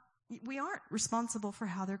 We aren't responsible for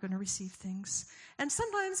how they're going to receive things. And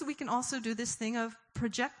sometimes we can also do this thing of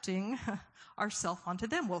projecting ourselves onto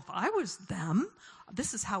them. Well, if I was them,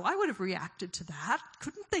 this is how I would have reacted to that.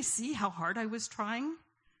 Couldn't they see how hard I was trying?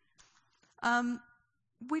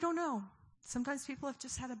 We don't know. Sometimes people have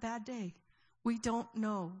just had a bad day. We don't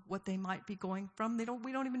know what they might be going from.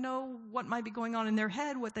 We don't even know what might be going on in their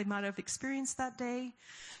head, what they might have experienced that day.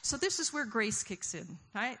 So this is where grace kicks in,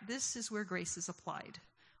 right? This is where grace is applied.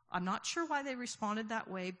 I'm not sure why they responded that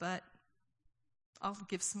way, but I'll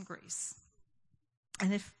give some grace.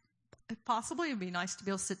 And if possible, it'd be nice to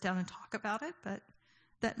be able to sit down and talk about it, but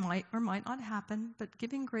that might or might not happen. But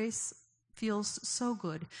giving grace feels so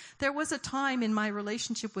good. There was a time in my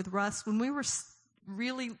relationship with Russ when we were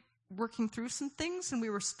really working through some things and we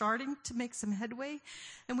were starting to make some headway,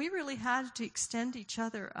 and we really had to extend each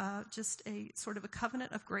other just a sort of a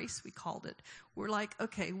covenant of grace, we called it. We're like,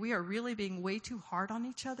 okay, we are really being way too hard on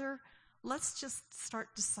each other. Let's just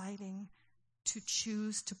start deciding to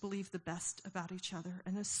choose to believe the best about each other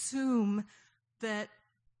and assume that,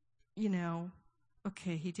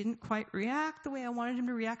 okay, he didn't quite react the way I wanted him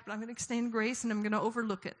to react, but I'm going to extend grace and I'm going to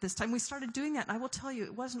overlook it this time. We started doing that, and I will tell you,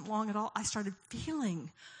 it wasn't long at all. I started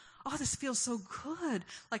feeling, this feels so good.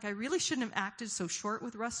 Like I really shouldn't have acted so short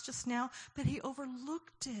with Russ just now, but he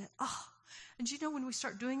overlooked it. And when we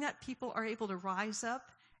start doing that, people are able to rise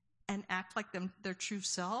up and act like their true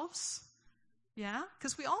selves. Yeah?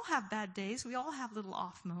 Because we all have bad days. We all have little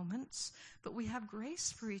off moments, but we have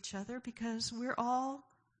grace for each other because we're all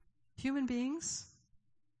human beings.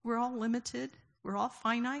 We're all limited. We're all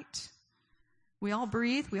finite. We all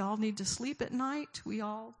breathe. We all need to sleep at night. We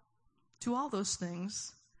all do all those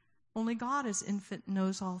things. Only God is infinite,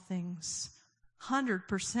 knows all things.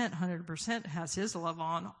 100% has his love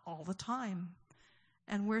on all the time.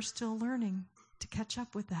 And we're still learning to catch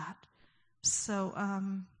up with that. So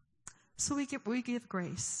we give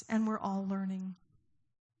grace, and we're all learning.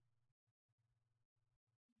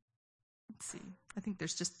 Let's see. I think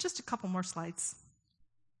there's just a couple more slides.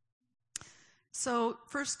 So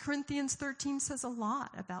 1 Corinthians 13 says a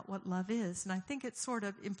lot about what love is, and I think it sort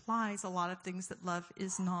of implies a lot of things that love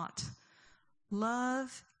is not.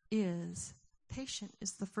 Love is patient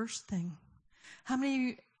is the first thing. How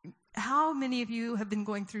many of you have been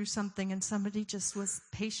going through something and somebody just was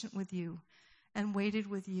patient with you and waited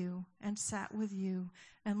with you and sat with you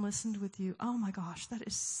and listened with you? Oh my gosh, that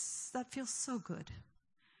feels so good.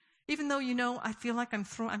 Even though, I feel like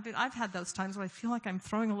I've had those times where I feel like I'm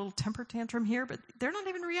throwing a little temper tantrum here, but they're not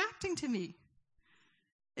even reacting to me.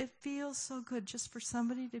 It feels so good just for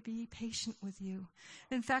somebody to be patient with you.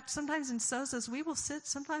 In fact, sometimes in sozas, we will sit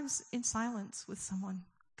sometimes in silence with someone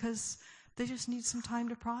because they just need some time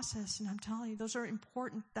to process. And I'm telling you, those are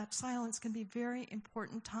important. That silence can be very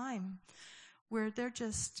important time where they're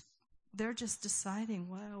just deciding,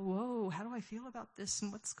 whoa, how do I feel about this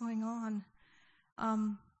and what's going on?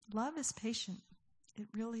 Love is patient. It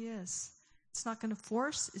really is. It's not going to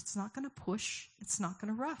force. It's not going to push. It's not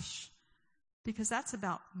going to rush. Because that's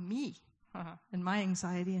about me and my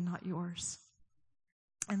anxiety and not yours.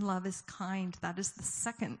 And love is kind. That is the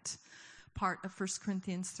second part of 1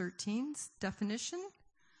 Corinthians 13's definition.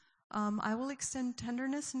 I will extend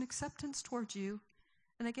tenderness and acceptance towards you,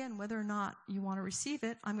 And again, whether or not you want to receive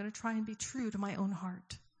it, I'm going to try and be true to my own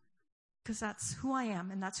heart. Because that's who I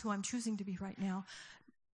am, and that's who I'm choosing to be right now.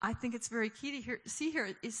 I think it's very key to see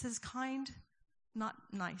here, it says kind, not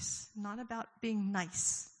nice. Not about being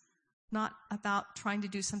nice. Not about trying to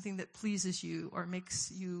do something that pleases you or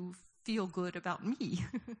makes you feel good about me.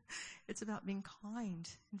 It's about being kind.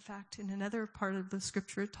 In fact, in another part of the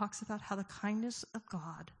scripture, it talks about how the kindness of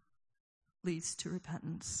God leads to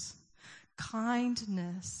repentance.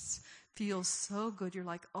 Kindness feels so good. You're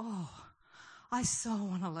like, oh, I so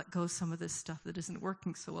want to let go of some of this stuff that isn't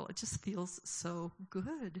working so well. It just feels so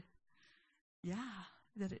good. Yeah,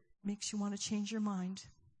 that it makes you want to change your mind.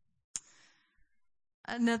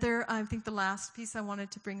 Another, I think the last piece I wanted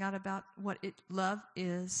to bring out about what love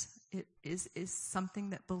is, it is something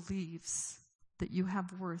that believes that you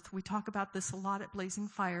have worth. We talk about this a lot at Blazing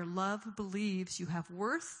Fire. Love believes you have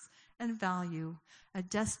worth and value, a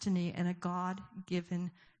destiny, and a God-given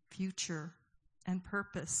future and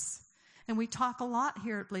purpose. And we talk a lot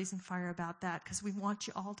here at Blazing Fire about that because we want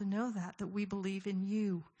you all to know that we believe in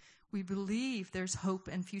you. We believe there's hope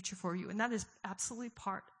and future for you. And that is absolutely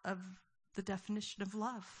part of the definition of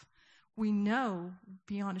love. We know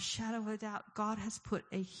beyond a shadow of a doubt God has put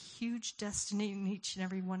a huge destiny in each and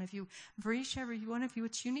every one of you. For each and every one of you,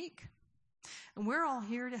 it's unique. And we're all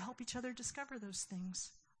here to help each other discover those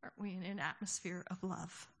things, aren't we, in an atmosphere of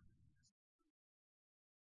love.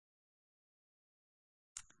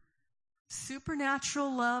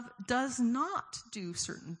 Supernatural love does not do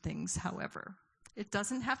certain things, however. It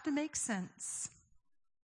doesn't have to make sense.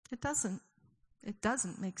 It doesn't. It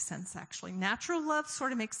doesn't make sense, actually. Natural love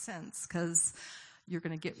sort of makes sense because you're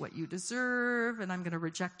going to get what you deserve, and I'm going to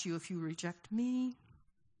reject you if you reject me.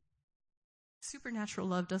 Supernatural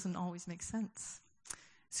love doesn't always make sense.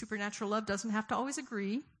 Supernatural love doesn't have to always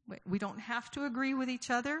agree. We don't have to agree with each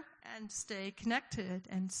other and stay connected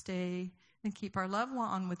and keep our love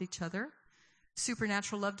on with each other.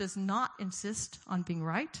 Supernatural love does not insist on being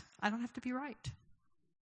right. I don't have to be right.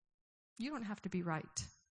 You don't have to be right.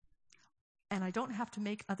 And I don't have to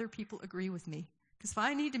make other people agree with me. Because if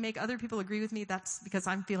I need to make other people agree with me, that's because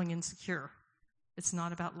I'm feeling insecure. It's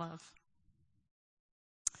not about love.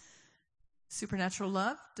 Supernatural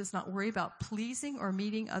love does not worry about pleasing or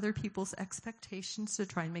meeting other people's expectations to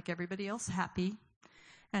try and make everybody else happy.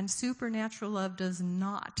 And supernatural love does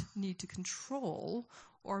not need to control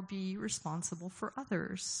or be responsible for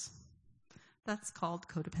others. That's called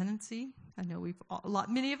codependency. I know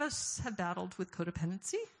many of us have battled with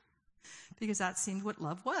codependency because that seemed what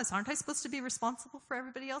love was. Aren't I supposed to be responsible for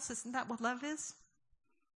everybody else? Isn't that what love is?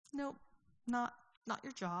 Nope, not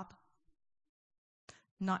your job.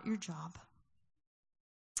 Not your job.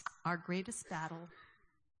 Our greatest battle,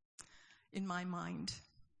 in my mind,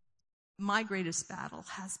 my greatest battle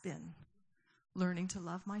has been learning to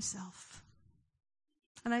love myself.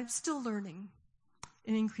 And I'm still learning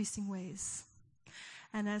in increasing ways.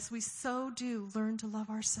 And as we so do learn to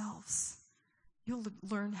love ourselves, you'll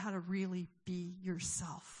learn how to really be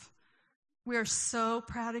yourself. We are so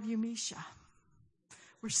proud of you, Misha.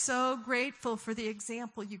 We're so grateful for the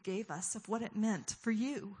example you gave us of what it meant for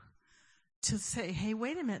you to say, hey,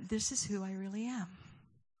 wait a minute, this is who I really am.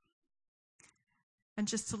 And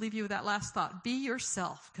just to leave you with that last thought, be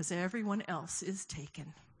yourself, because everyone else is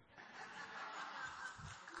taken.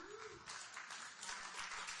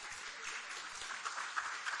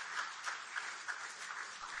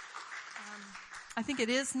 I think it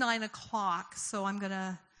is 9:00, so I'm going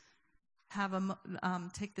to have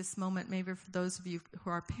take this moment maybe for those of you who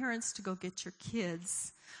are parents to go get your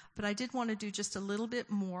kids. But I did want to do just a little bit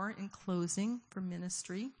more in closing for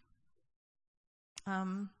ministry.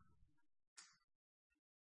 And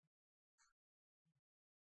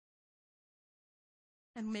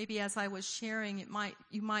maybe as I was sharing, it might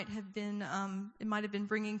have been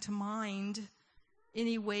bringing to mind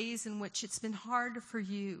any ways in which it's been hard for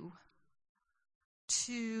you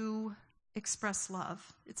to express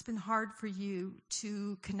love. It's been hard for you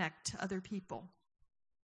to connect to other people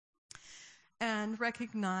and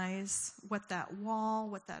recognize what that wall,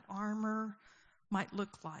 what that armor might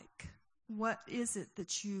look like. What is it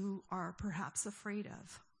that you are perhaps afraid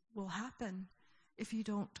of will happen if you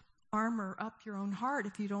don't armor up your own heart,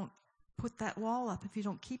 if you don't put that wall up, if you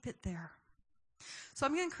don't keep it there? So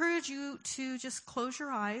I'm going to encourage you to just close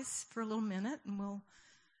your eyes for a little minute, and we'll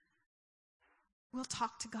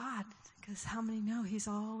talk to God, because how many know He's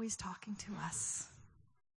always talking to us?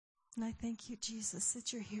 And I thank you, Jesus,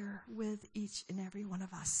 that you're here with each and every one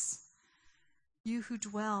of us. You who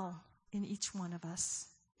dwell in each one of us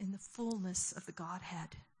in the fullness of the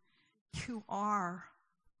Godhead. You are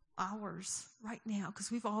ours right now,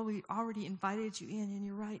 because we've already invited you in, and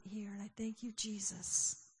you're right here. And I thank you,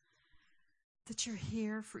 Jesus, that you're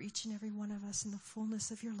here for each and every one of us in the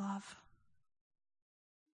fullness of your love.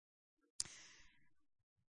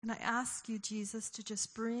 And I ask you, Jesus, to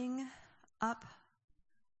just bring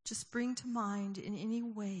to mind in any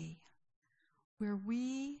way where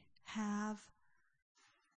we have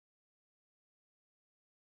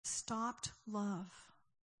stopped love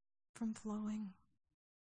from flowing.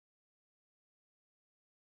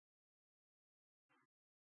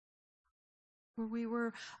 Where we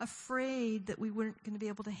were afraid that we weren't going to be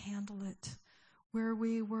able to handle it. Where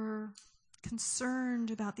we were concerned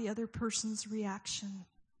about the other person's reaction.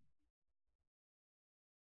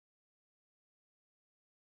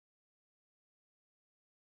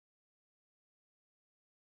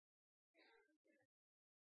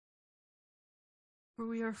 Where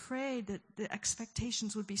we were afraid that the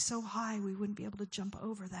expectations would be so high we wouldn't be able to jump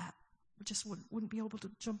over that. We just wouldn't be able to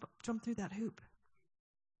jump through that hoop.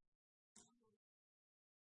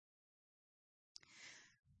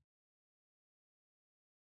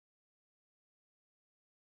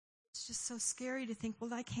 It's just so scary to think,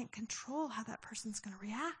 well, I can't control how that person's going to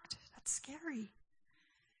react. That's scary.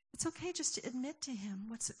 It's okay just to admit to him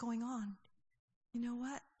what's going on. You know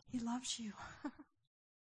what? He loves you.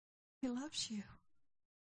 He loves you.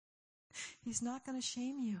 He's not going to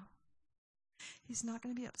shame you. He's not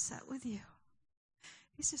going to be upset with you.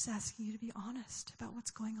 He's just asking you to be honest about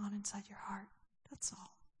what's going on inside your heart. That's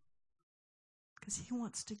all. Because he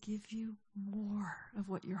wants to give you more of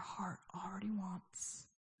what your heart already wants.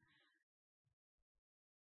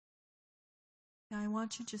 Now I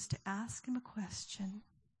want you just to ask him a question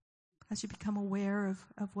as you become aware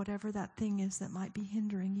of whatever that thing is that might be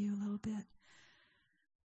hindering you a little bit.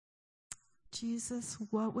 Jesus,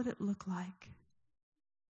 what would it look like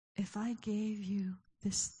if I gave you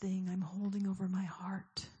this thing I'm holding over my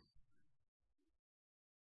heart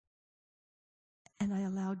and I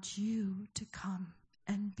allowed you to come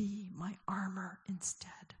and be my armor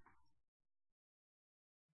instead?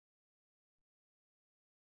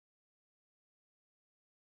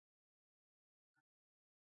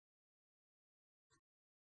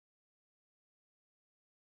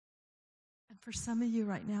 And for some of you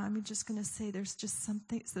right now, I'm just going to say there's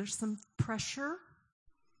some pressure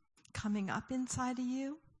coming up inside of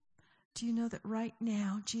you. Do you know that right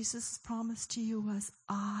now, Jesus' promise to you was,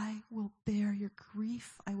 I will bear your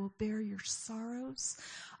grief. I will bear your sorrows.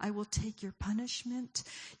 I will take your punishment.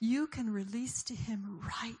 You can release to him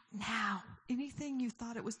right now anything you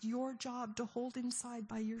thought it was your job to hold inside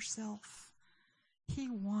by yourself. He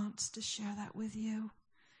wants to share that with you.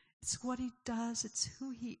 It's what he does. It's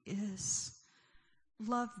who he is.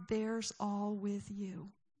 Love bears all with you.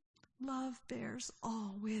 Love bears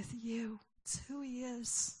all with you. It's who he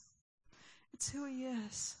is. It's who he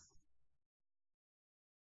is.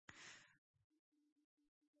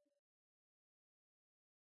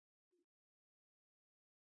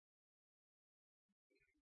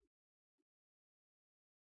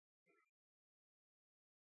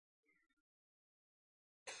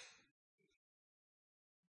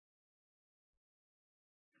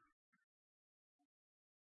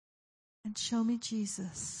 And show me,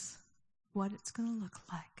 Jesus, what it's going to look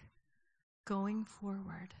like going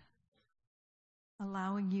forward,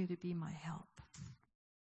 allowing you to be my help.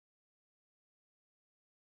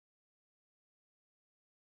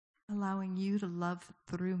 Allowing you to love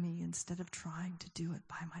through me instead of trying to do it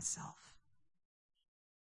by myself.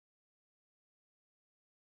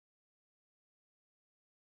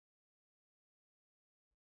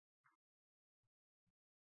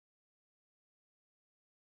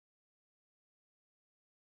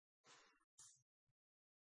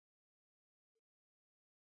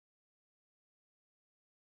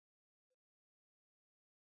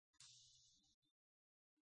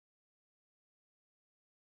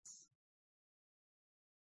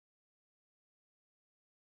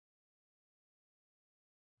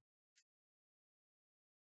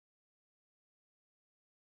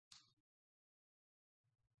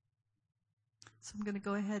 So I'm going to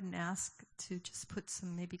go ahead and ask to just put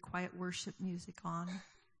some maybe quiet worship music on.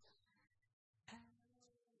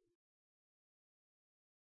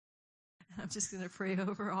 I'm just going to pray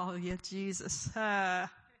over all of you. Jesus.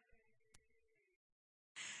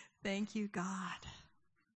 Thank you, God,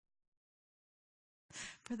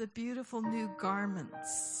 for the beautiful new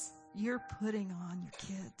garments you're putting on your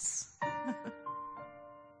kids.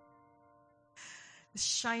 The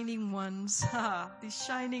shining ones. These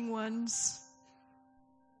shining ones.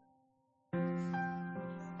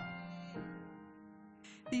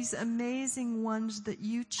 These these amazing ones that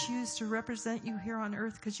you choose to represent you here on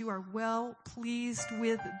earth because you are well pleased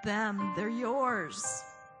with them. They're yours.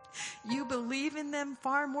 You believe in them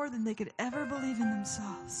far more than they could ever believe in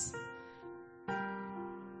themselves.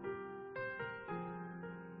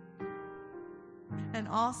 And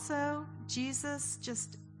also, Jesus,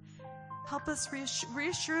 just help us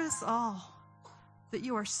reassure us all that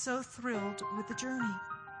you are so thrilled with the journey,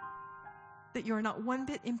 that you are not one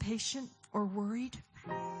bit impatient or worried.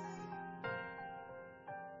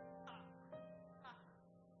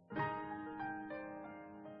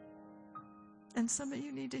 And some of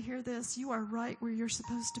you need to hear this. You are right where you're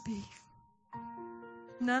supposed to be.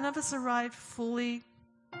 None of us arrived fully,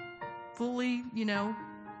 who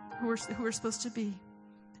we're supposed to be.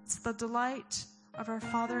 It's the delight of our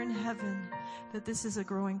Father in heaven that this is a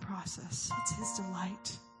growing process. It's His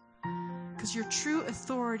delight. Because your true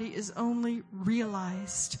authority is only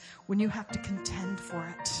realized when you have to contend for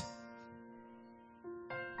it.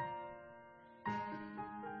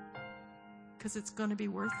 Because it's going to be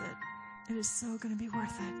worth it. It is so going to be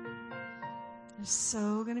worth it. It is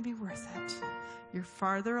so going to be worth it. You're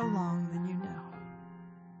farther along than you know.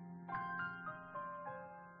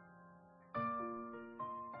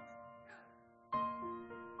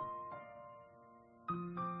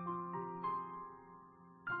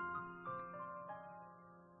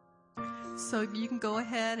 So you can go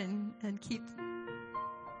ahead and keep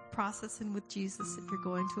processing with Jesus if you're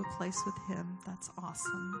going to a place with Him. That's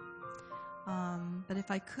awesome. But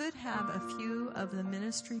if I could have a few of the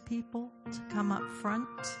ministry people to come up front,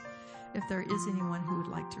 if there is anyone who would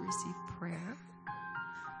like to receive prayer.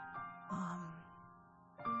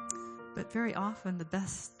 But very often the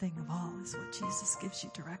best thing of all is what Jesus gives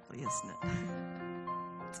you directly, isn't it?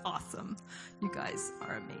 It's awesome. You guys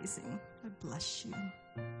are amazing. I bless you.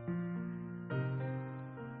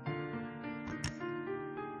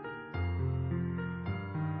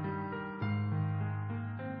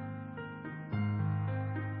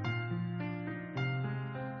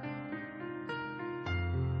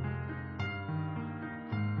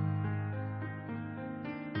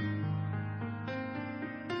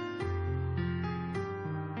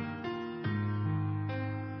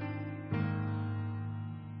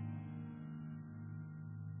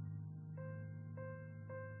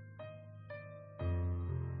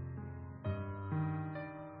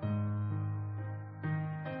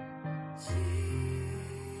 Jesus.